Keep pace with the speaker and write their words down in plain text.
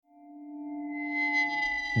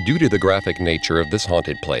Due to the graphic nature of this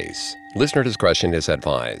haunted place, listener discretion is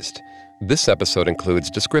advised. This episode includes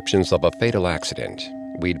descriptions of a fatal accident.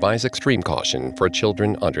 We advise extreme caution for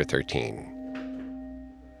children under 13.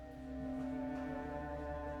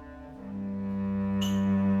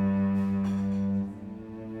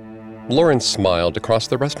 Lauren smiled across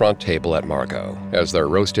the restaurant table at Margot as their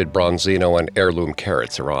roasted bronzino and heirloom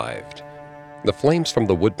carrots arrived. The flames from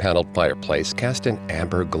the wood-paneled fireplace cast an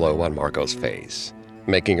amber glow on Margot's face,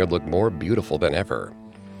 making her look more beautiful than ever.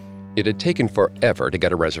 It had taken forever to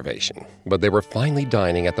get a reservation, but they were finally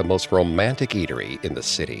dining at the most romantic eatery in the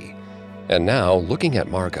city. And now, looking at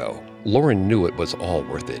Margot, Lauren knew it was all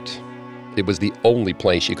worth it. It was the only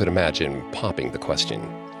place she could imagine popping the question.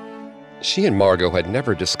 She and Margot had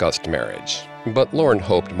never discussed marriage, but Lauren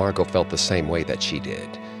hoped Margot felt the same way that she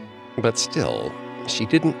did. But still, she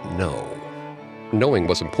didn't know. Knowing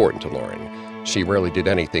was important to Lauren. She rarely did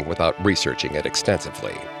anything without researching it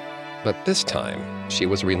extensively. But this time, she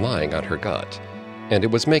was relying on her gut, and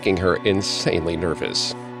it was making her insanely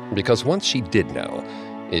nervous, because once she did know,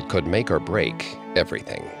 it could make or break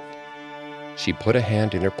everything. She put a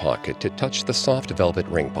hand in her pocket to touch the soft velvet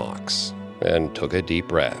ring box, and took a deep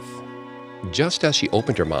breath. Just as she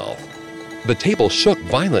opened her mouth, the table shook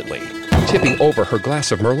violently, tipping over her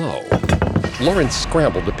glass of Merlot. Lauren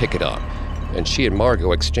scrambled to pick it up, and she and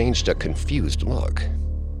Margot exchanged a confused look.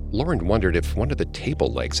 Lauren wondered if one of the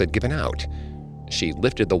table legs had given out. She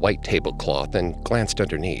lifted the white tablecloth and glanced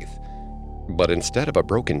underneath. But instead of a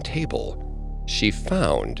broken table, she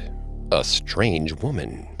found a strange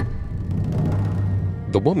woman.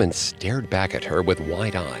 The woman stared back at her with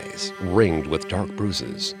wide eyes, ringed with dark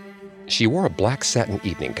bruises. She wore a black satin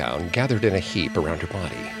evening gown gathered in a heap around her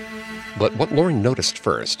body. But what Lauren noticed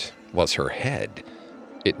first was her head.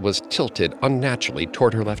 It was tilted unnaturally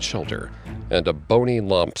toward her left shoulder, and a bony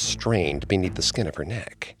lump strained beneath the skin of her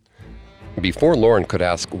neck. Before Lauren could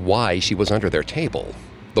ask why she was under their table,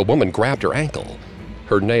 the woman grabbed her ankle.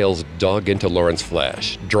 Her nails dug into Lauren's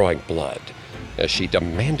flesh, drawing blood, as she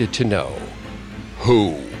demanded to know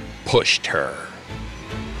who pushed her.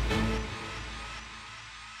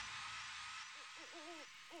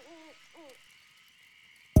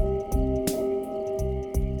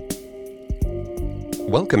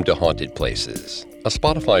 Welcome to Haunted Places, a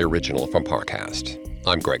Spotify original from Parcast.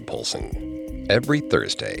 I'm Greg Polson. Every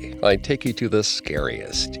Thursday, I take you to the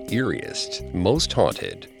scariest, eeriest, most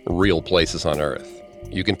haunted, real places on Earth.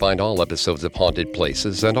 You can find all episodes of Haunted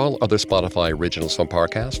Places and all other Spotify originals from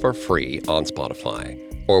Parcast for free on Spotify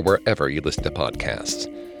or wherever you listen to podcasts.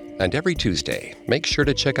 And every Tuesday, make sure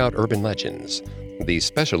to check out Urban Legends. These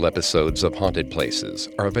special episodes of Haunted Places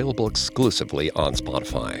are available exclusively on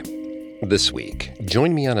Spotify. This week,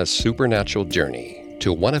 join me on a supernatural journey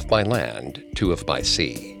to one of by land, two of by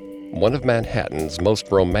sea, one of Manhattan's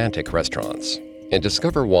most romantic restaurants, and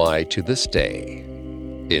discover why, to this day,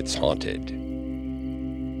 it's haunted.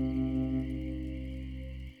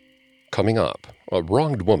 Coming up, a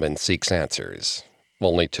wronged woman seeks answers,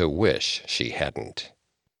 only to wish she hadn't.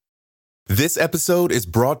 This episode is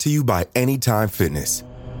brought to you by Anytime Fitness.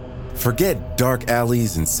 Forget dark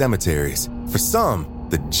alleys and cemeteries. For some,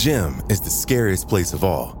 the gym is the scariest place of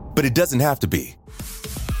all, but it doesn't have to be.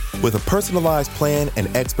 With a personalized plan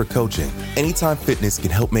and expert coaching, Anytime Fitness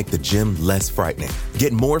can help make the gym less frightening.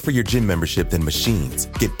 Get more for your gym membership than machines.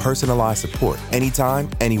 Get personalized support anytime,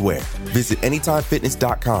 anywhere. Visit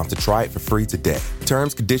AnytimeFitness.com to try it for free today.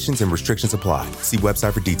 Terms, conditions, and restrictions apply. See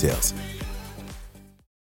website for details.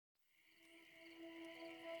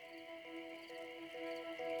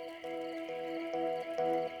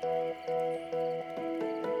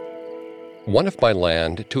 One of by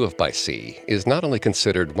land, two of by sea is not only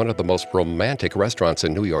considered one of the most romantic restaurants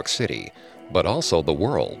in New York City, but also the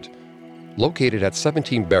world. Located at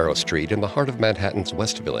 17 Barrow Street in the heart of Manhattan's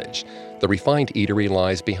West Village, the refined eatery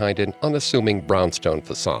lies behind an unassuming brownstone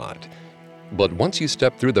facade. But once you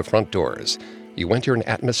step through the front doors, you enter an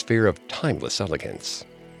atmosphere of timeless elegance.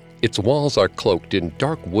 Its walls are cloaked in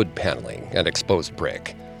dark wood paneling and exposed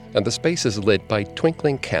brick, and the space is lit by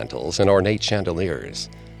twinkling candles and ornate chandeliers.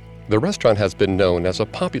 The restaurant has been known as a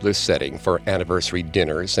popular setting for anniversary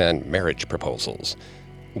dinners and marriage proposals.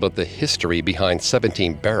 But the history behind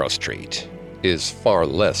 17 Barrow Street is far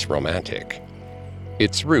less romantic.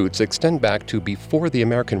 Its roots extend back to before the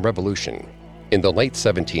American Revolution. In the late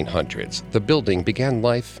 1700s, the building began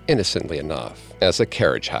life innocently enough as a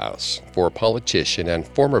carriage house for politician and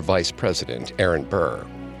former Vice President Aaron Burr.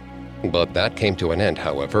 But that came to an end,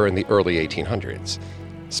 however, in the early 1800s.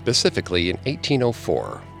 Specifically in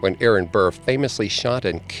 1804, when Aaron Burr famously shot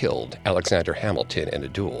and killed Alexander Hamilton in a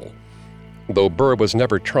duel. Though Burr was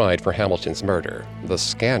never tried for Hamilton's murder, the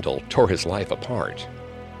scandal tore his life apart.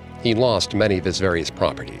 He lost many of his various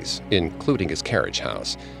properties, including his carriage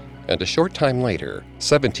house, and a short time later,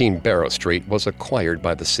 17 Barrow Street was acquired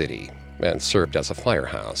by the city and served as a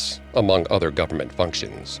firehouse, among other government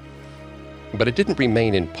functions. But it didn't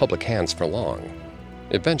remain in public hands for long.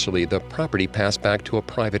 Eventually, the property passed back to a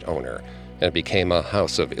private owner and became a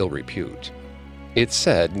house of ill repute. It's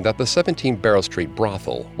said that the 17 Barrow Street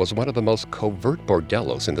brothel was one of the most covert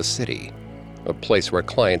bordellos in the city, a place where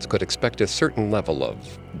clients could expect a certain level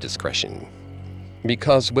of discretion.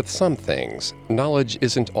 Because with some things, knowledge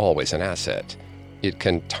isn't always an asset. It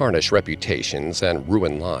can tarnish reputations and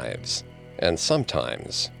ruin lives, and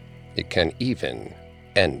sometimes it can even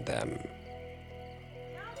end them.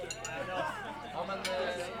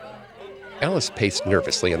 Alice paced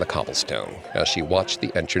nervously in the cobblestone as she watched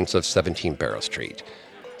the entrance of 17 Barrow Street.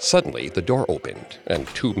 Suddenly, the door opened, and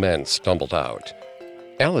 2 men stumbled out.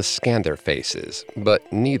 Alice scanned their faces,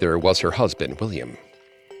 but neither was her husband, William.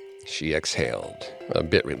 She exhaled, a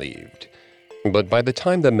bit relieved. But by the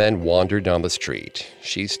time the men wandered down the street,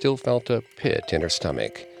 she still felt a pit in her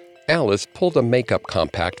stomach. Alice pulled a makeup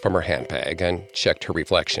compact from her handbag and checked her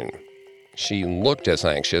reflection. She looked as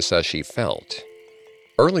anxious as she felt.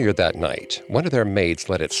 Earlier that night, one of their maids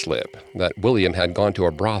let it slip that William had gone to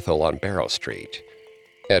a brothel on Barrow Street.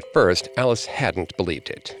 At first, Alice hadn't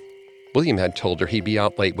believed it. William had told her he'd be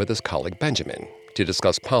out late with his colleague Benjamin to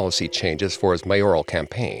discuss policy changes for his mayoral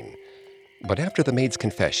campaign. But after the maid's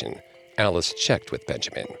confession, Alice checked with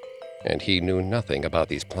Benjamin, and he knew nothing about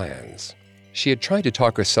these plans. She had tried to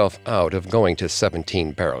talk herself out of going to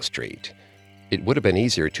 17 Barrow Street. It would have been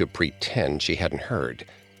easier to pretend she hadn't heard.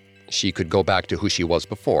 She could go back to who she was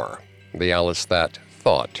before, the Alice that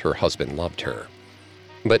thought her husband loved her.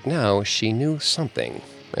 But now she knew something,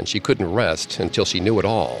 and she couldn't rest until she knew it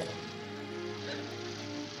all.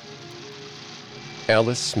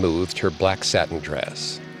 Alice smoothed her black satin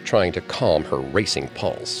dress, trying to calm her racing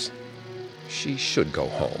pulse. She should go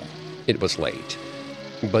home. It was late.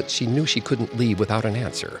 But she knew she couldn't leave without an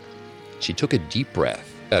answer. She took a deep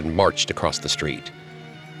breath and marched across the street.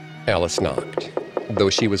 Alice knocked, though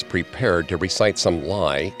she was prepared to recite some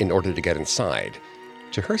lie in order to get inside.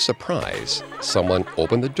 To her surprise, someone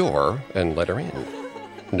opened the door and let her in.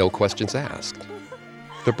 No questions asked.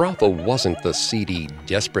 The brothel wasn't the seedy,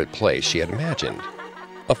 desperate place she had imagined.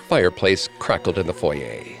 A fireplace crackled in the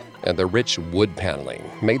foyer, and the rich wood paneling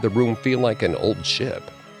made the room feel like an old ship.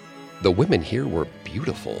 The women here were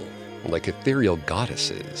beautiful, like ethereal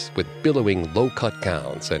goddesses with billowing low-cut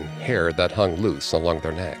gowns and hair that hung loose along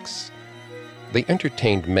their necks. They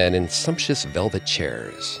entertained men in sumptuous velvet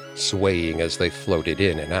chairs, swaying as they floated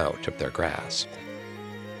in and out of their grasp.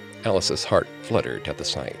 Alice's heart fluttered at the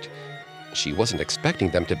sight. She wasn't expecting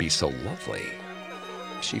them to be so lovely.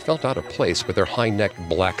 She felt out of place with her high-necked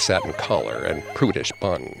black satin collar and prudish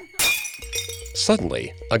bun.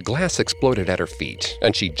 Suddenly, a glass exploded at her feet,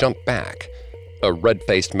 and she jumped back. A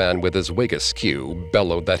red-faced man with his wig askew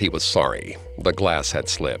bellowed that he was sorry. The glass had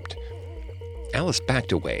slipped. Alice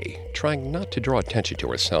backed away, trying not to draw attention to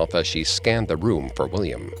herself as she scanned the room for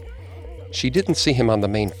William. She didn't see him on the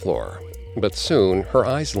main floor, but soon her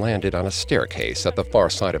eyes landed on a staircase at the far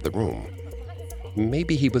side of the room.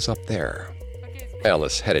 Maybe he was up there.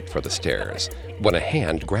 Alice headed for the stairs when a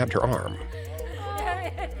hand grabbed her arm.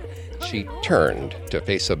 She turned to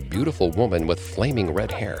face a beautiful woman with flaming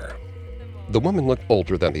red hair. The woman looked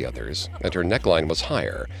older than the others, and her neckline was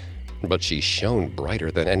higher, but she shone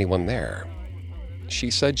brighter than anyone there. She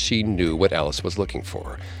said she knew what Alice was looking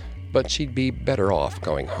for, but she'd be better off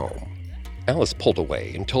going home. Alice pulled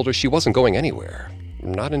away and told her she wasn't going anywhere,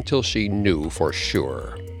 not until she knew for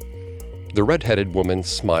sure. The red-headed woman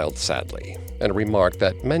smiled sadly and remarked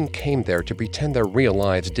that men came there to pretend their real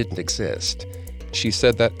lives didn't exist. She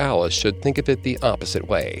said that Alice should think of it the opposite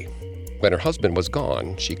way. When her husband was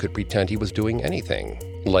gone, she could pretend he was doing anything,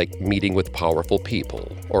 like meeting with powerful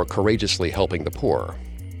people or courageously helping the poor.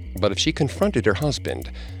 But if she confronted her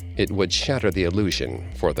husband, it would shatter the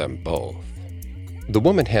illusion for them both. The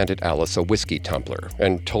woman handed Alice a whiskey tumbler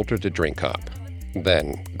and told her to drink up,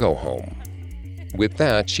 then go home. With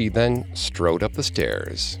that, she then strode up the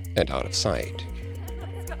stairs and out of sight.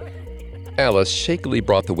 Alice shakily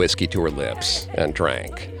brought the whiskey to her lips and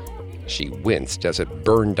drank. She winced as it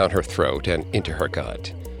burned down her throat and into her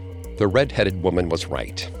gut. The red-headed woman was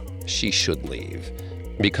right. She should leave.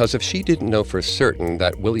 Because if she didn't know for certain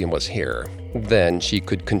that William was here, then she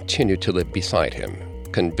could continue to live beside him,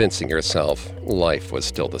 convincing herself life was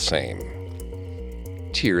still the same.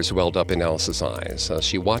 Tears welled up in Alice's eyes as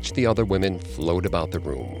she watched the other women float about the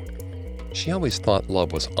room. She always thought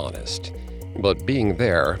love was honest. But being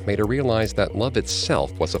there made her realize that love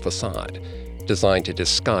itself was a facade, designed to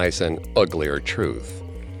disguise an uglier truth.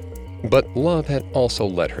 But love had also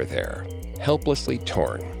led her there, helplessly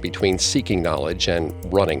torn between seeking knowledge and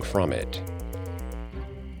running from it.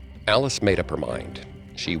 Alice made up her mind.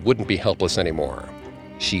 She wouldn't be helpless anymore.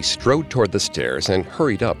 She strode toward the stairs and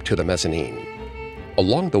hurried up to the mezzanine.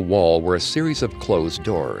 Along the wall were a series of closed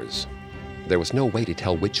doors. There was no way to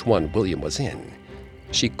tell which one William was in.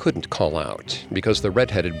 She couldn't call out because the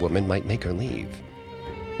red-headed woman might make her leave.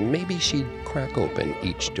 Maybe she'd crack open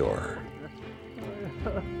each door.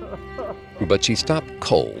 But she stopped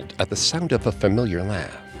cold at the sound of a familiar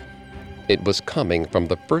laugh. It was coming from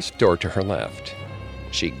the first door to her left.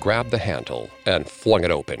 She grabbed the handle and flung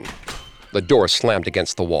it open. The door slammed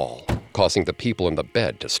against the wall, causing the people in the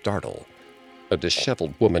bed to startle. A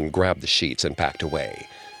disheveled woman grabbed the sheets and backed away,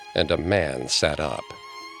 and a man sat up.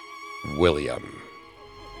 William.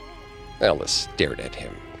 Alice stared at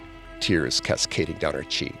him, tears cascading down her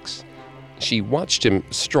cheeks. She watched him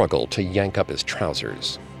struggle to yank up his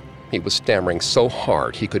trousers. He was stammering so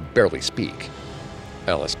hard he could barely speak.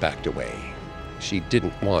 Alice backed away. She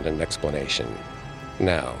didn't want an explanation.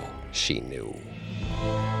 Now she knew.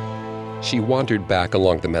 She wandered back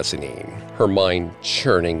along the mezzanine, her mind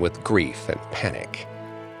churning with grief and panic.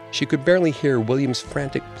 She could barely hear William's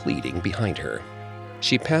frantic pleading behind her.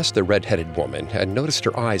 She passed the red-headed woman and noticed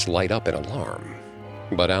her eyes light up in alarm.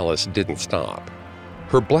 But Alice didn't stop.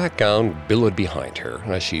 Her black gown billowed behind her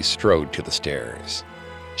as she strode to the stairs.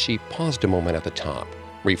 She paused a moment at the top,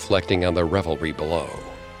 reflecting on the revelry below.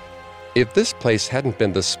 If this place hadn't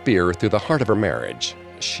been the spear through the heart of her marriage,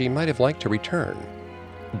 she might have liked to return.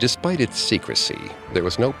 Despite its secrecy, there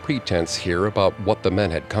was no pretense here about what the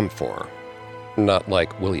men had come for. Not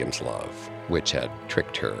like William's love, which had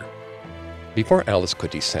tricked her. Before Alice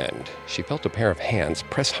could descend, she felt a pair of hands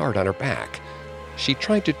press hard on her back. She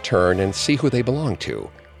tried to turn and see who they belonged to,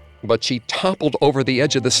 but she toppled over the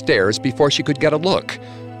edge of the stairs before she could get a look.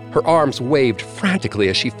 Her arms waved frantically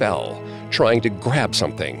as she fell, trying to grab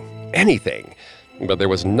something. Anything, but there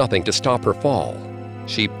was nothing to stop her fall.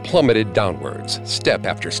 She plummeted downwards, step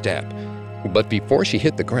after step. But before she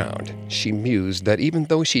hit the ground, she mused that even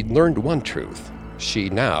though she'd learned one truth, she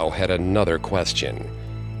now had another question.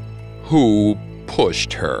 Who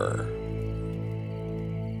pushed her?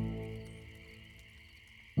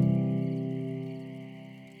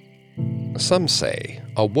 Some say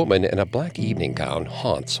a woman in a black evening gown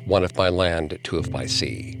haunts one if by land, two if by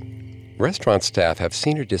sea. Restaurant staff have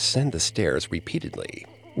seen her descend the stairs repeatedly,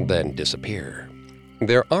 then disappear.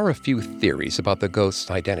 There are a few theories about the ghost's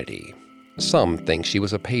identity. Some think she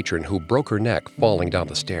was a patron who broke her neck falling down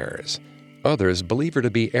the stairs. Others believe her to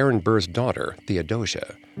be Aaron Burr's daughter,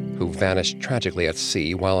 Theodosia, who vanished tragically at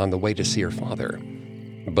sea while on the way to see her father.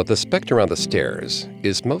 But the specter on the stairs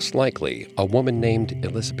is most likely a woman named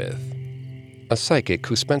Elizabeth. A psychic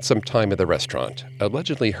who spent some time at the restaurant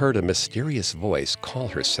allegedly heard a mysterious voice call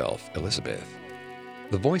herself Elizabeth.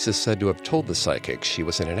 The voice is said to have told the psychic she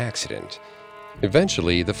was in an accident.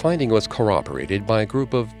 Eventually, the finding was corroborated by a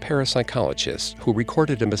group of parapsychologists who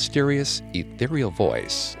recorded a mysterious, ethereal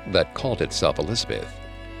voice that called itself Elizabeth.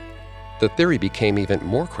 The theory became even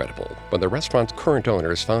more credible when the restaurant's current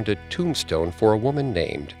owners found a tombstone for a woman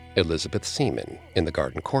named Elizabeth Seaman in the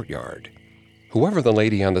garden courtyard. Whoever the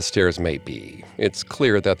lady on the stairs may be, it's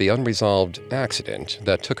clear that the unresolved accident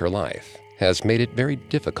that took her life has made it very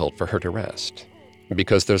difficult for her to rest.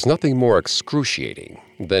 Because there's nothing more excruciating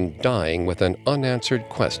than dying with an unanswered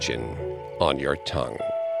question on your tongue.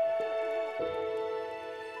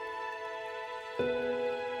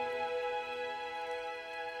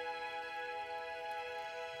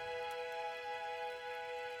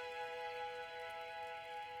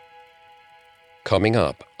 Coming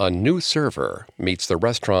up, a new server meets the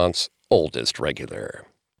restaurant's oldest regular.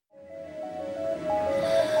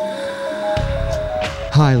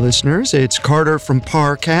 Hi, listeners. It's Carter from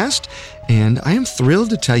Parcast, and I am thrilled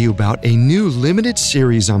to tell you about a new limited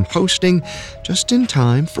series I'm hosting just in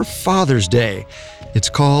time for Father's Day. It's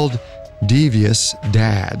called Devious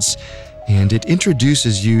Dads, and it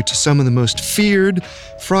introduces you to some of the most feared,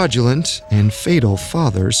 fraudulent, and fatal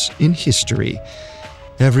fathers in history.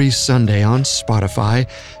 Every Sunday on Spotify,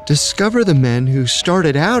 discover the men who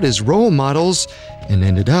started out as role models and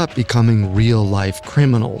ended up becoming real-life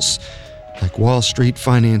criminals, like Wall Street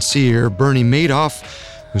financier Bernie Madoff,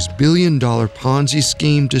 whose billion-dollar Ponzi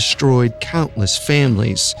scheme destroyed countless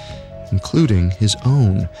families, including his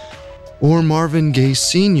own, or Marvin Gaye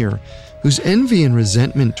Sr., whose envy and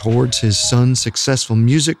resentment towards his son's successful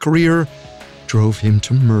music career drove him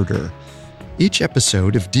to murder. Each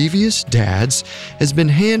episode of Devious Dads has been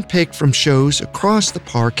handpicked from shows across the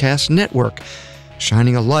Parcast network,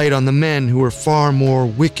 shining a light on the men who are far more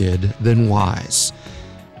wicked than wise.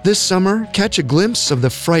 This summer, catch a glimpse of the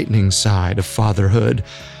frightening side of fatherhood.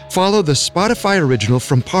 Follow the Spotify original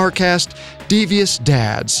from Parcast, Devious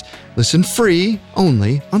Dads. Listen free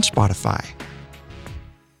only on Spotify.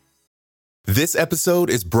 This episode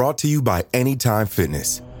is brought to you by Anytime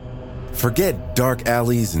Fitness. Forget dark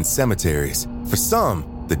alleys and cemeteries. For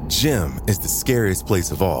some, the gym is the scariest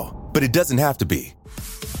place of all, but it doesn't have to be.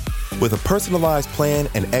 With a personalized plan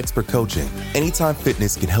and expert coaching, Anytime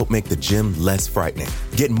Fitness can help make the gym less frightening.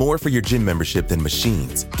 Get more for your gym membership than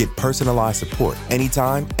machines. Get personalized support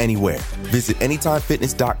anytime, anywhere. Visit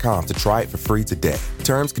AnytimeFitness.com to try it for free today.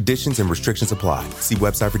 Terms, conditions, and restrictions apply. See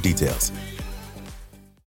website for details.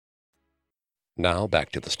 Now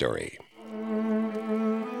back to the story.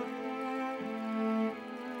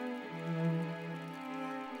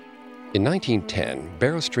 In 1910,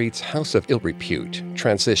 Barrow Street's House of Ill Repute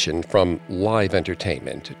transitioned from live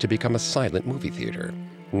entertainment to become a silent movie theater.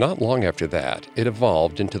 Not long after that, it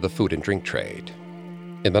evolved into the food and drink trade.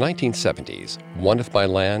 In the 1970s, one if by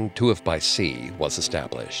land, two if by sea was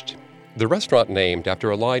established. The restaurant, named after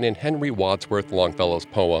a line in Henry Wadsworth Longfellow's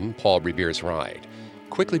poem, Paul Revere's Ride,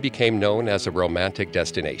 quickly became known as a romantic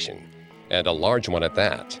destination, and a large one at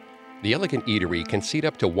that. The elegant eatery can seat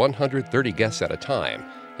up to 130 guests at a time,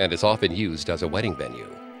 and is often used as a wedding venue.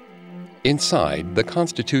 Inside, the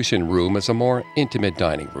Constitution Room is a more intimate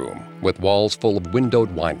dining room with walls full of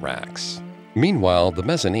windowed wine racks. Meanwhile, the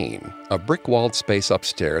mezzanine, a brick-walled space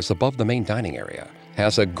upstairs above the main dining area,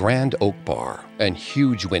 has a grand oak bar and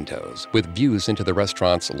huge windows with views into the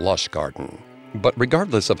restaurant's lush garden. But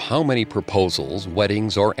regardless of how many proposals,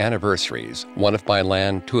 weddings, or anniversaries one if by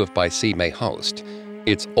land, two if by sea may host,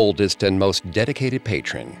 its oldest and most dedicated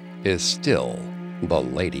patron is still the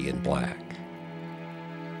Lady in Black.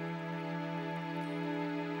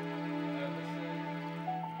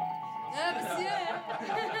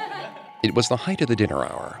 It was the height of the dinner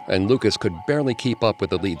hour, and Lucas could barely keep up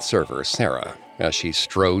with the lead server, Sarah, as she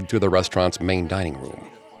strode through the restaurant's main dining room.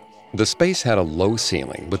 The space had a low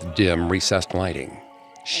ceiling with dim, recessed lighting.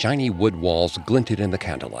 Shiny wood walls glinted in the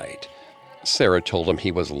candlelight. Sarah told him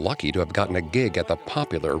he was lucky to have gotten a gig at the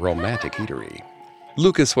popular romantic eatery.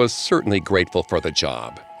 Lucas was certainly grateful for the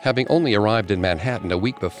job, having only arrived in Manhattan a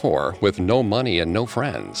week before with no money and no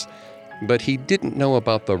friends. But he didn't know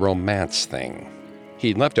about the romance thing.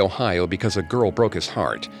 He'd left Ohio because a girl broke his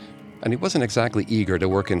heart, and he wasn't exactly eager to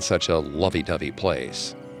work in such a lovey-dovey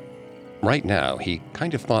place. Right now, he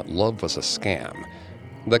kind of thought love was a scam.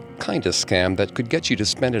 The kind of scam that could get you to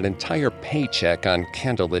spend an entire paycheck on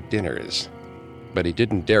candlelit dinners. But he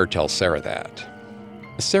didn't dare tell Sarah that.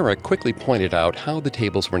 Sarah quickly pointed out how the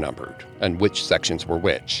tables were numbered and which sections were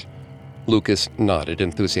which. Lucas nodded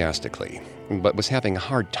enthusiastically, but was having a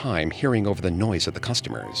hard time hearing over the noise of the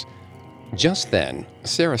customers. Just then,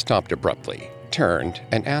 Sarah stopped abruptly, turned,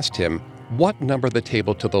 and asked him what number the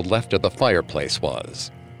table to the left of the fireplace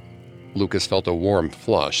was. Lucas felt a warm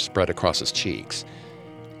flush spread across his cheeks.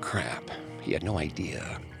 Crap, he had no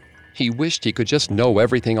idea. He wished he could just know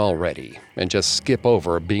everything already and just skip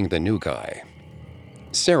over being the new guy.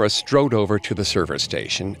 Sarah strode over to the server's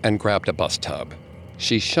station and grabbed a bus tub.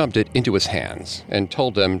 She shoved it into his hands and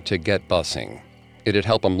told him to get busing. It'd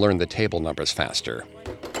help him learn the table numbers faster.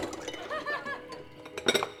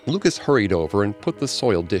 Lucas hurried over and put the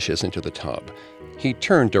soiled dishes into the tub. He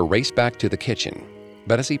turned to race back to the kitchen,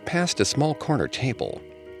 but as he passed a small corner table,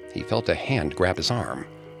 he felt a hand grab his arm.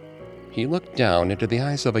 He looked down into the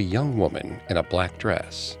eyes of a young woman in a black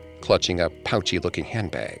dress, clutching a pouchy-looking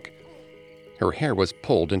handbag. Her hair was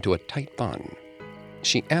pulled into a tight bun.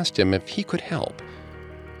 She asked him if he could help.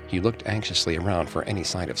 He looked anxiously around for any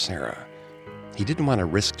sign of Sarah. He didn't want to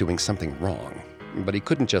risk doing something wrong, but he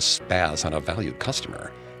couldn't just spaz on a valued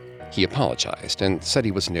customer. He apologized and said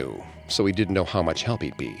he was new, so he didn't know how much help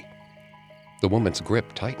he'd be. The woman's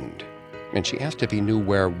grip tightened, and she asked if he knew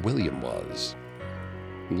where William was.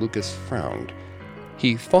 Lucas frowned.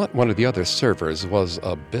 He thought one of the other servers was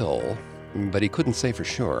a Bill, but he couldn't say for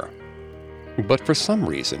sure. But for some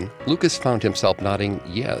reason, Lucas found himself nodding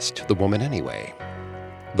yes to the woman anyway.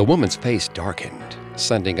 The woman's face darkened,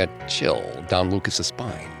 sending a chill down Lucas's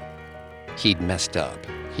spine. He'd messed up,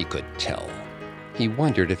 he could tell. He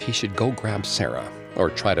wondered if he should go grab Sarah, or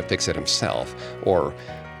try to fix it himself, or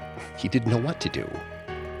he didn't know what to do.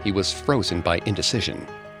 He was frozen by indecision.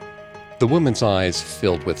 The woman's eyes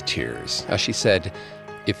filled with tears as she said,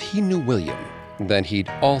 if he knew William, then he'd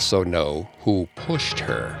also know who pushed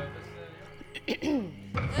her.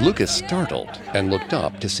 Lucas startled and looked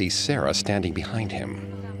up to see Sarah standing behind him.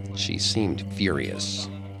 She seemed furious.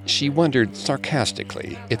 She wondered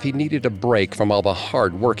sarcastically if he needed a break from all the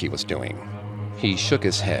hard work he was doing. He shook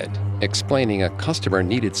his head, explaining a customer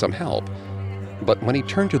needed some help. But when he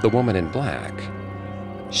turned to the woman in black,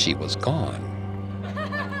 she was gone.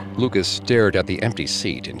 Lucas stared at the empty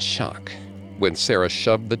seat in shock when Sarah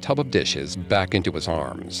shoved the tub of dishes back into his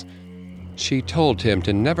arms. She told him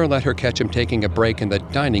to never let her catch him taking a break in the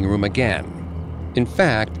dining room again. In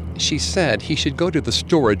fact, she said he should go to the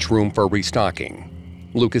storage room for restocking.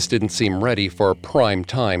 Lucas didn't seem ready for prime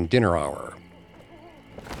time dinner hour.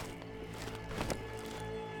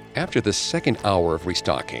 After the second hour of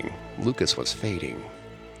restocking, Lucas was fading.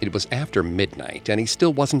 It was after midnight, and he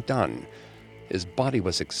still wasn't done. His body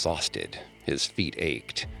was exhausted, his feet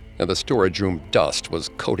ached, and the storage room dust was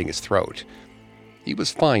coating his throat. He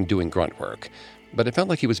was fine doing grunt work, but it felt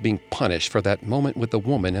like he was being punished for that moment with the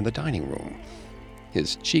woman in the dining room.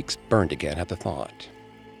 His cheeks burned again at the thought.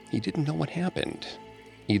 He didn't know what happened.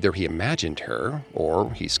 Either he imagined her,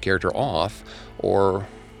 or he scared her off, or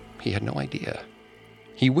he had no idea.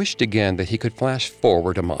 He wished again that he could flash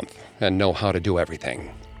forward a month and know how to do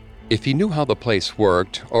everything. If he knew how the place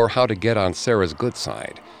worked or how to get on Sarah's good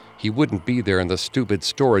side, he wouldn't be there in the stupid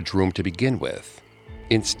storage room to begin with.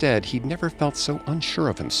 Instead, he'd never felt so unsure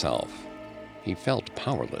of himself. He felt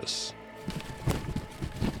powerless.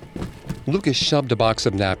 Lucas shoved a box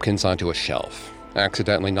of napkins onto a shelf,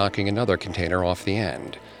 accidentally knocking another container off the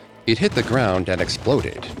end. It hit the ground and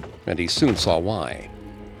exploded, and he soon saw why.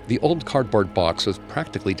 The old cardboard box was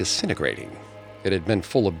practically disintegrating. It had been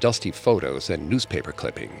full of dusty photos and newspaper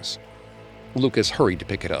clippings. Lucas hurried to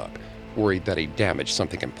pick it up, worried that he damaged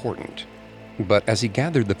something important. But as he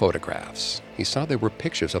gathered the photographs, he saw there were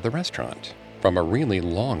pictures of the restaurant from a really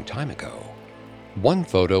long time ago. One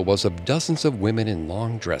photo was of dozens of women in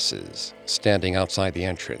long dresses, standing outside the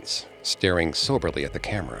entrance, staring soberly at the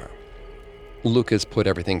camera. Lucas put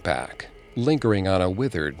everything back, lingering on a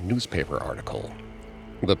withered newspaper article.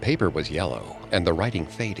 The paper was yellow and the writing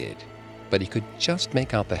faded, but he could just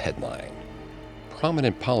make out the headline: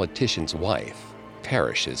 "Prominent politician's wife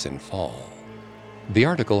perishes in fall." The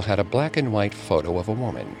article had a black and white photo of a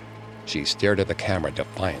woman. She stared at the camera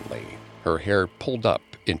defiantly, her hair pulled up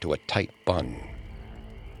into a tight bun.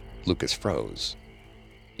 Lucas froze.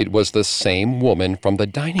 It was the same woman from the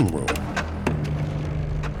dining room.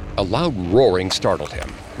 A loud roaring startled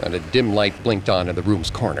him, and a dim light blinked on in the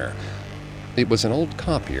room's corner. It was an old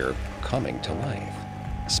copier coming to life,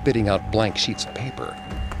 spitting out blank sheets of paper.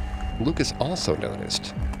 Lucas also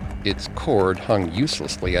noticed its cord hung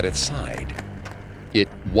uselessly at its side. It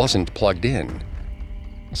wasn't plugged in.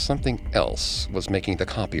 Something else was making the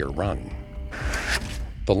copier run.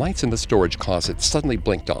 The lights in the storage closet suddenly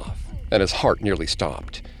blinked off, and his heart nearly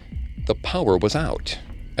stopped. The power was out,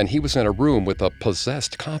 and he was in a room with a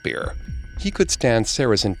possessed copier. He could stand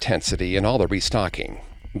Sarah's intensity and all the restocking,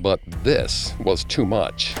 but this was too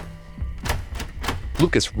much.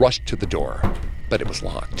 Lucas rushed to the door, but it was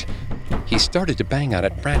locked. He started to bang on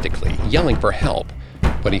it frantically, yelling for help,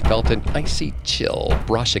 when he felt an icy chill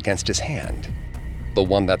brush against his hand, the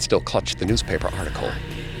one that still clutched the newspaper article.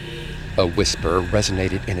 A whisper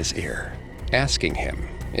resonated in his ear, asking him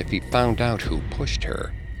if he found out who pushed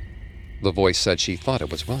her. The voice said she thought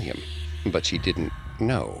it was William, but she didn't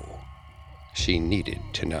know. She needed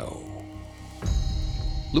to know.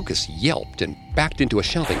 Lucas yelped and backed into a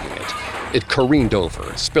shelving unit. It careened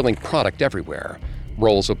over, spilling product everywhere.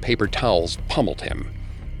 Rolls of paper towels pummeled him.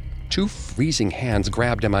 Two freezing hands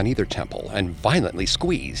grabbed him on either temple and violently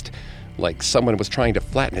squeezed, like someone was trying to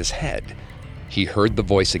flatten his head. He heard the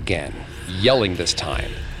voice again, yelling this time,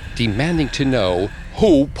 demanding to know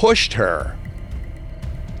who pushed her.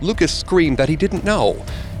 Lucas screamed that he didn't know.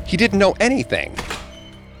 He didn't know anything.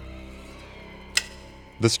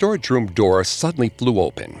 The storage room door suddenly flew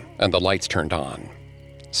open, and the lights turned on.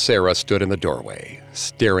 Sarah stood in the doorway,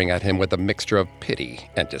 staring at him with a mixture of pity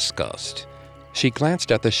and disgust. She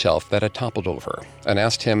glanced at the shelf that had toppled over and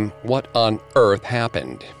asked him what on earth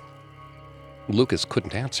happened. Lucas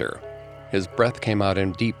couldn't answer. His breath came out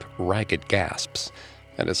in deep, ragged gasps,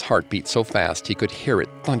 and his heart beat so fast he could hear it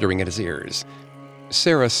thundering in his ears.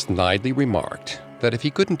 Sarah snidely remarked that if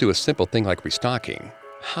he couldn't do a simple thing like restocking,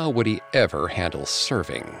 how would he ever handle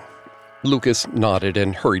serving? Lucas nodded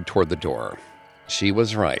and hurried toward the door. She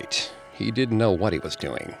was right. He didn't know what he was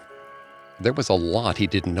doing. There was a lot he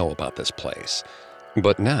didn't know about this place,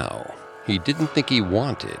 but now he didn't think he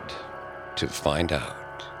wanted to find out.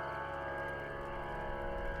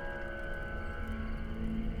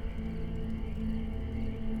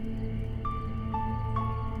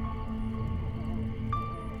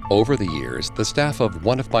 Over the years, the staff of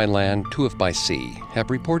One If by Land, Two If by Sea have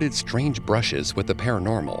reported strange brushes with the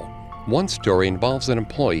paranormal. One story involves an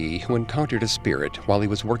employee who encountered a spirit while he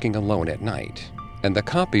was working alone at night, and the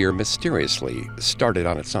copier mysteriously started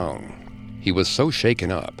on its own. He was so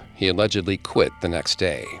shaken up, he allegedly quit the next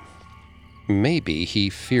day. Maybe he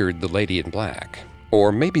feared the lady in black,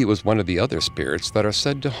 or maybe it was one of the other spirits that are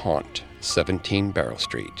said to haunt 17 Barrow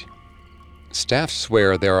Street. Staff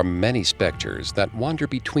swear there are many specters that wander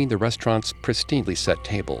between the restaurant's pristinely set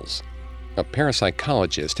tables. A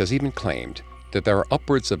parapsychologist has even claimed that there are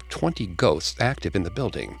upwards of 20 ghosts active in the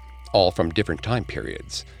building, all from different time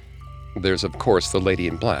periods. There's of course the lady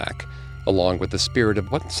in black, along with the spirit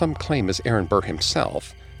of what some claim is Aaron Burr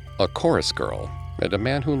himself, a chorus girl, and a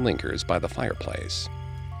man who lingers by the fireplace.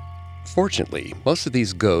 Fortunately, most of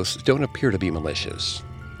these ghosts don't appear to be malicious.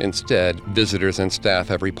 Instead, visitors and staff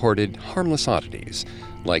have reported harmless oddities,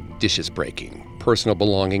 like dishes breaking, personal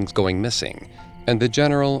belongings going missing, and the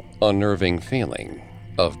general unnerving feeling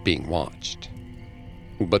of being watched.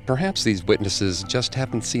 But perhaps these witnesses just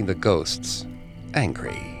haven't seen the ghosts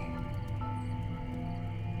angry.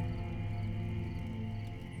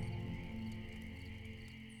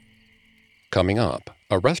 Coming up,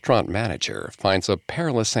 a restaurant manager finds a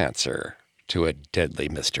perilous answer to a deadly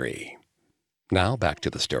mystery. Now back to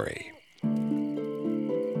the story.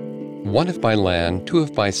 One If by Land, Two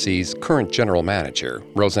If by Sea's current general manager,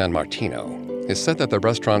 Roseanne Martino, has said that the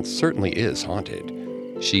restaurant certainly is haunted.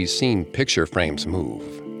 She's seen picture frames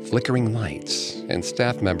move, flickering lights, and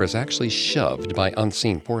staff members actually shoved by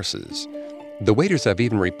unseen forces. The waiters have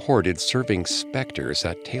even reported serving specters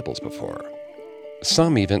at tables before.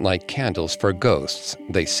 Some even light candles for ghosts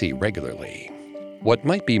they see regularly. What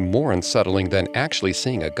might be more unsettling than actually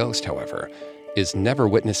seeing a ghost, however, is never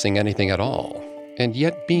witnessing anything at all, and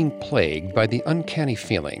yet being plagued by the uncanny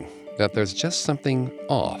feeling that there's just something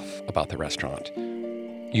off about the restaurant.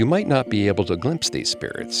 You might not be able to glimpse these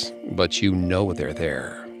spirits, but you know they're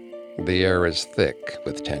there. The air is thick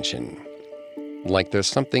with tension, like there's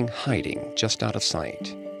something hiding just out of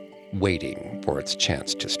sight, waiting for its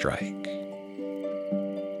chance to strike.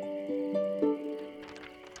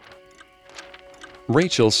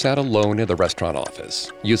 Rachel sat alone in the restaurant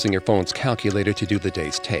office, using her phone's calculator to do the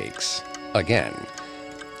day's takes. Again.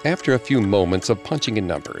 After a few moments of punching in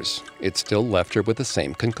numbers, it still left her with the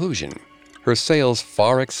same conclusion. Her sales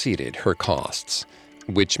far exceeded her costs,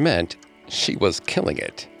 which meant she was killing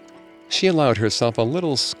it. She allowed herself a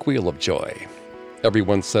little squeal of joy.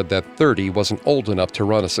 Everyone said that 30 wasn't old enough to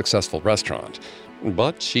run a successful restaurant,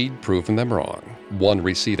 but she'd proven them wrong, one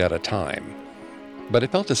receipt at a time. But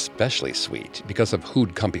it felt especially sweet because of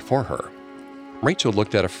who'd come before her. Rachel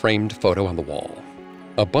looked at a framed photo on the wall.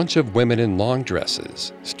 A bunch of women in long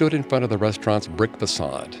dresses stood in front of the restaurant's brick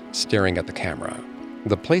facade, staring at the camera.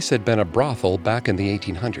 The place had been a brothel back in the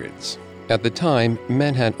 1800s. At the time,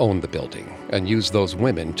 men had owned the building and used those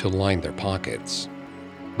women to line their pockets.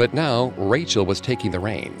 But now, Rachel was taking the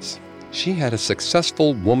reins. She had a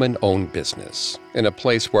successful woman-owned business in a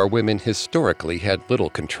place where women historically had little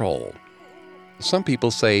control. Some people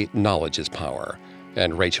say knowledge is power,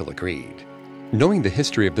 and Rachel agreed. Knowing the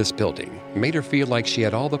history of this building made her feel like she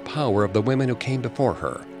had all the power of the women who came before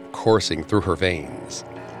her, coursing through her veins.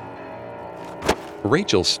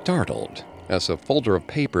 Rachel startled as a folder of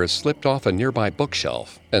papers slipped off a nearby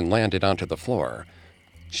bookshelf and landed onto the floor.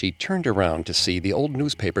 She turned around to see the old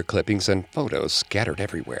newspaper clippings and photos scattered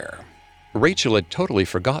everywhere. Rachel had totally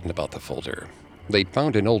forgotten about the folder. They'd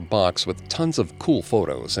found an old box with tons of cool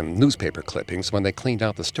photos and newspaper clippings when they cleaned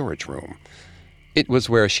out the storage room. It was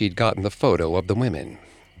where she'd gotten the photo of the women.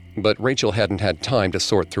 But Rachel hadn't had time to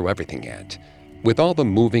sort through everything yet. With all the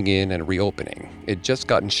moving in and reopening, it'd just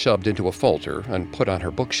gotten shoved into a folder and put on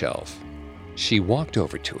her bookshelf. She walked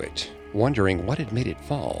over to it, wondering what had made it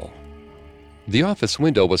fall. The office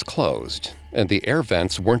window was closed, and the air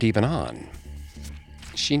vents weren't even on.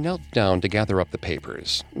 She knelt down to gather up the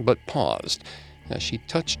papers, but paused as she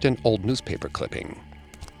touched an old newspaper clipping.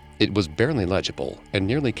 It was barely legible and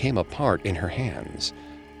nearly came apart in her hands.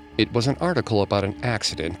 It was an article about an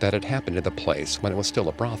accident that had happened in the place when it was still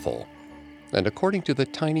a brothel. And according to the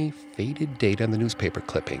tiny, faded date on the newspaper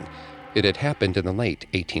clipping, it had happened in the late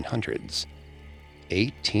 1800s.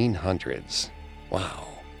 1800s. Wow.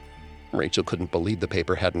 Rachel couldn't believe the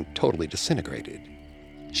paper hadn't totally disintegrated.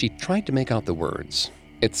 She tried to make out the words.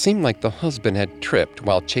 It seemed like the husband had tripped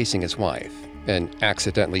while chasing his wife and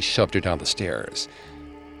accidentally shoved her down the stairs.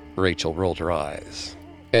 Rachel rolled her eyes.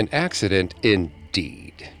 An accident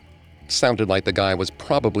indeed. Sounded like the guy was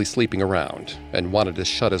probably sleeping around and wanted to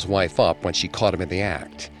shut his wife up when she caught him in the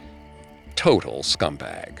act. Total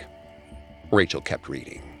scumbag. Rachel kept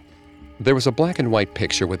reading. There was a black and white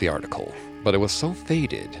picture with the article, but it was so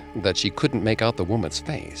faded that she couldn't make out the woman's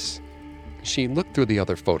face. She looked through the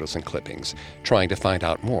other photos and clippings, trying to find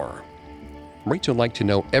out more. Rachel liked to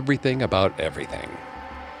know everything about everything.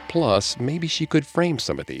 Plus, maybe she could frame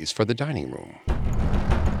some of these for the dining room.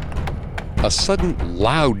 A sudden,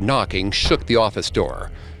 loud knocking shook the office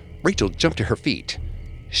door. Rachel jumped to her feet.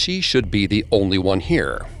 She should be the only one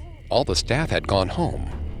here. All the staff had gone home.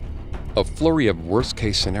 A flurry of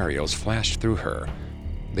worst-case scenarios flashed through her.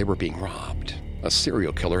 They were being robbed. A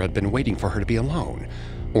serial killer had been waiting for her to be alone.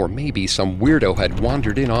 Or maybe some weirdo had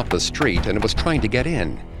wandered in off the street and was trying to get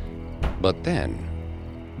in. But then,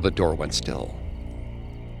 the door went still.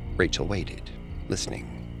 Rachel waited, listening,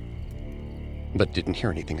 but didn't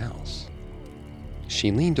hear anything else.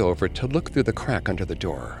 She leaned over to look through the crack under the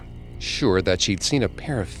door, sure that she'd seen a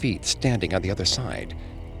pair of feet standing on the other side.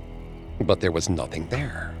 But there was nothing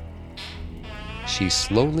there. She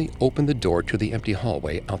slowly opened the door to the empty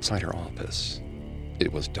hallway outside her office.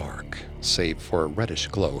 It was dark, save for a reddish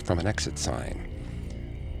glow from an exit sign.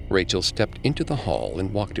 Rachel stepped into the hall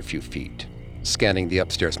and walked a few feet, scanning the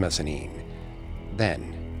upstairs mezzanine.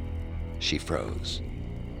 Then, she froze.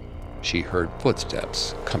 She heard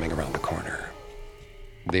footsteps coming around the corner.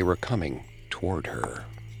 They were coming toward her.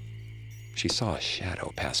 She saw a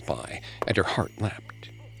shadow pass by, and her heart leapt.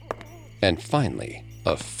 And finally,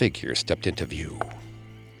 a figure stepped into view.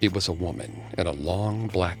 It was a woman in a long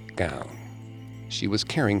black gown. She was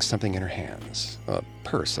carrying something in her hands, a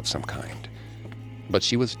purse of some kind. But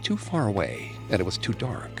she was too far away, and it was too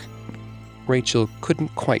dark. Rachel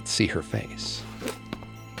couldn't quite see her face.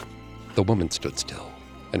 The woman stood still,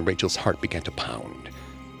 and Rachel's heart began to pound.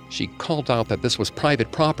 She called out that this was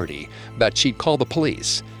private property, that she'd call the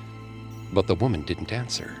police. But the woman didn't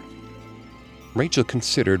answer. Rachel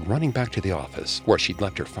considered running back to the office where she'd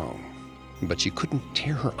left her phone, but she couldn't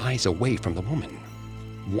tear her eyes away from the woman.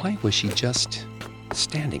 Why was she just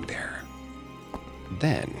standing there?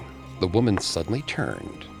 Then, the woman suddenly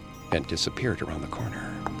turned and disappeared around the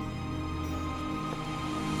corner.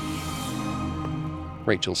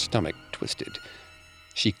 Rachel's stomach twisted.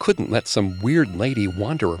 She couldn't let some weird lady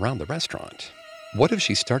wander around the restaurant. What if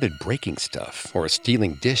she started breaking stuff or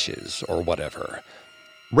stealing dishes or whatever?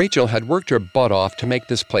 Rachel had worked her butt off to make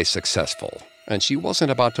this place successful, and she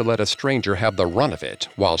wasn't about to let a stranger have the run of it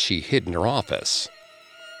while she hid in her office.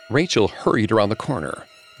 Rachel hurried around the corner,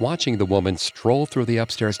 watching the woman stroll through the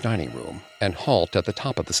upstairs dining room and halt at the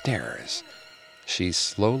top of the stairs. She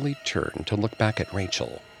slowly turned to look back at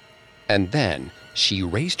Rachel, and then she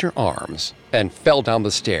raised her arms and fell down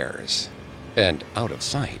the stairs and out of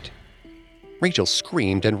sight. Rachel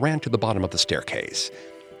screamed and ran to the bottom of the staircase.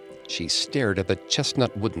 She stared at the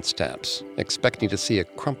chestnut wooden steps, expecting to see a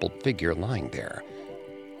crumpled figure lying there.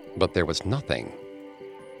 But there was nothing.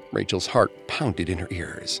 Rachel's heart pounded in her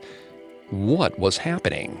ears. What was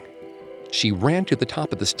happening? She ran to the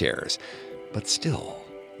top of the stairs, but still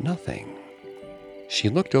nothing. She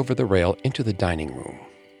looked over the rail into the dining room,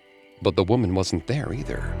 but the woman wasn't there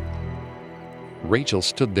either. Rachel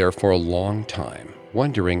stood there for a long time,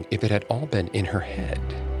 wondering if it had all been in her head.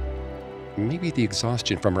 Maybe the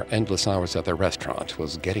exhaustion from her endless hours at the restaurant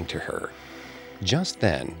was getting to her. Just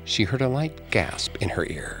then, she heard a light gasp in her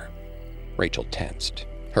ear. Rachel tensed,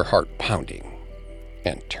 her heart pounding,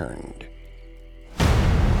 and turned.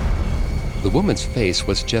 The woman's face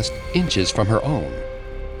was just inches from her own,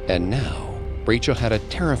 and now Rachel had a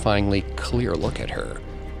terrifyingly clear look at her.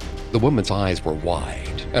 The woman's eyes were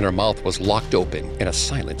wide, and her mouth was locked open in a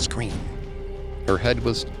silent scream. Her head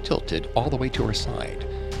was tilted all the way to her side,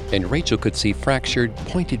 and Rachel could see fractured,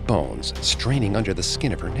 pointed bones straining under the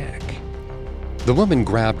skin of her neck. The woman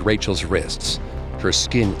grabbed Rachel's wrists, her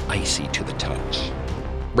skin icy to the touch.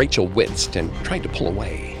 Rachel winced and tried to pull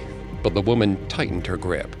away, but the woman tightened her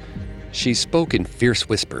grip. She spoke in fierce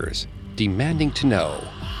whispers, demanding to know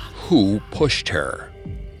who pushed her.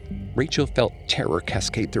 Rachel felt terror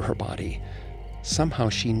cascade through her body. Somehow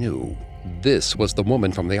she knew this was the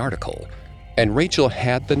woman from the article, and Rachel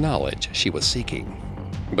had the knowledge she was seeking,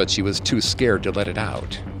 but she was too scared to let it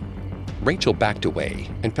out. Rachel backed away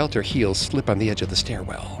and felt her heels slip on the edge of the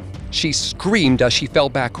stairwell. She screamed as she fell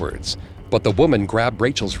backwards, but the woman grabbed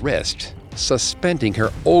Rachel's wrist, suspending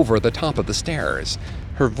her over the top of the stairs.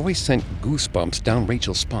 Her voice sent goosebumps down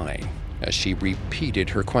Rachel's spine as she repeated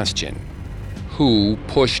her question. Who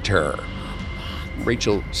pushed her?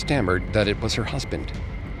 Rachel stammered that it was her husband.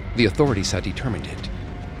 The authorities had determined it.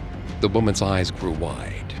 The woman's eyes grew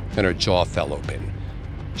wide, and her jaw fell open.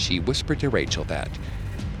 She whispered to Rachel that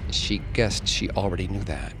she guessed she already knew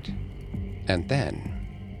that. And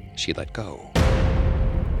then she let go.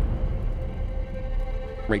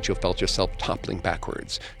 Rachel felt herself toppling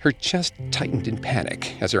backwards. Her chest tightened in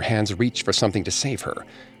panic as her hands reached for something to save her,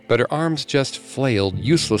 but her arms just flailed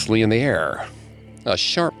uselessly in the air. A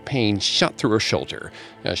sharp pain shot through her shoulder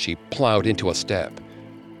as she plowed into a step.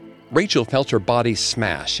 Rachel felt her body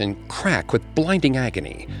smash and crack with blinding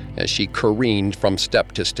agony as she careened from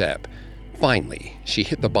step to step. Finally, she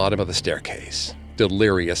hit the bottom of the staircase,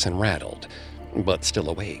 delirious and rattled, but still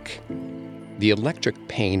awake. The electric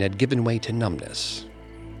pain had given way to numbness,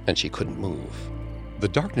 and she couldn't move. The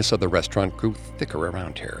darkness of the restaurant grew thicker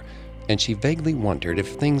around her, and she vaguely wondered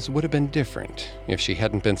if things would have been different if she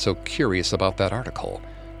hadn't been so curious about that article.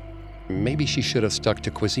 Maybe she should have stuck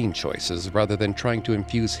to cuisine choices rather than trying to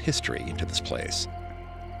infuse history into this place,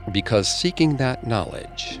 because seeking that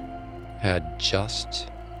knowledge had just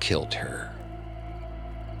killed her.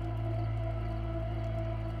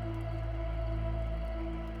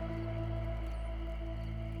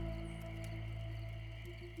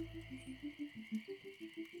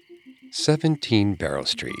 "17 Barrow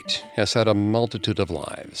Street has had a multitude of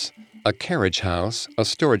lives. A carriage house, a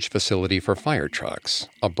storage facility for fire trucks,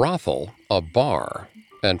 a brothel, a bar,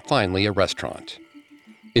 and finally a restaurant.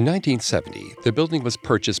 In 1970, the building was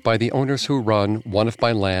purchased by the owners who run One If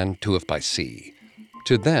by Land, Two If by Sea.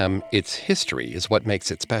 To them, its history is what makes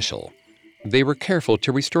it special. They were careful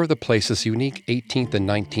to restore the place's unique 18th and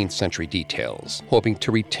 19th century details, hoping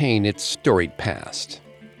to retain its storied past.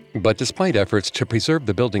 But despite efforts to preserve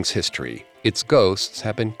the building's history, its ghosts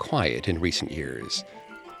have been quiet in recent years.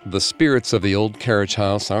 The spirits of the old carriage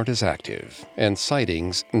house aren't as active, and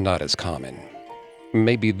sightings not as common.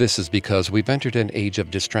 Maybe this is because we've entered an age of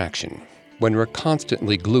distraction. When we're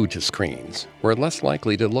constantly glued to screens, we're less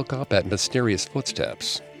likely to look up at mysterious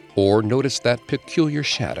footsteps or notice that peculiar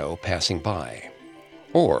shadow passing by.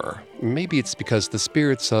 Or maybe it's because the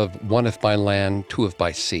spirits of One If by Land, Two If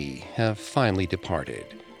by Sea have finally departed,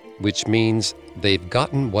 which means they've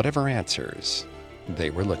gotten whatever answers they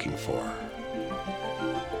were looking for.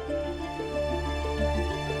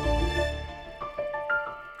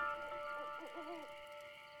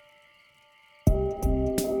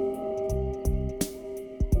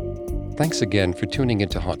 Thanks again for tuning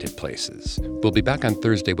into Haunted Places. We'll be back on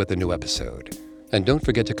Thursday with a new episode. And don't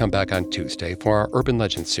forget to come back on Tuesday for our Urban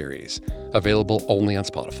Legends series, available only on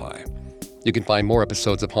Spotify. You can find more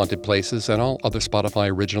episodes of Haunted Places and all other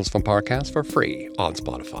Spotify originals from Parcast for free on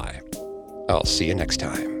Spotify. I'll see you next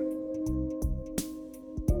time.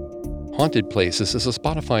 Haunted Places is a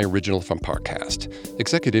Spotify original from Parcast.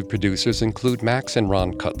 Executive producers include Max and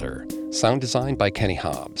Ron Cutler. Sound design by Kenny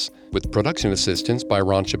Hobbs, with production assistance by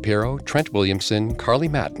Ron Shapiro, Trent Williamson, Carly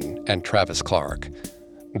Madden, and Travis Clark.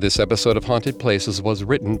 This episode of Haunted Places was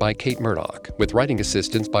written by Kate Murdoch, with writing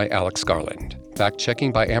assistance by Alex Garland,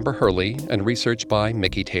 fact-checking by Amber Hurley, and research by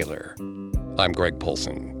Mickey Taylor. I'm Greg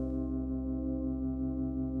Polson.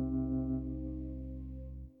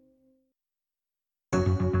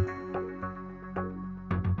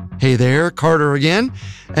 Hey there, Carter again.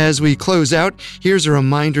 As we close out, here's a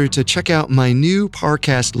reminder to check out my new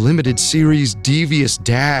Parcast limited series, Devious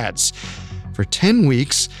Dads. For 10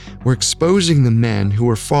 weeks, we're exposing the men who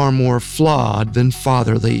are far more flawed than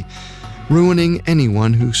fatherly, ruining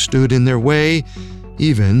anyone who stood in their way,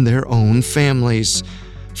 even their own families.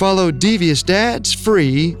 Follow Devious Dads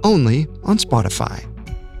free only on Spotify.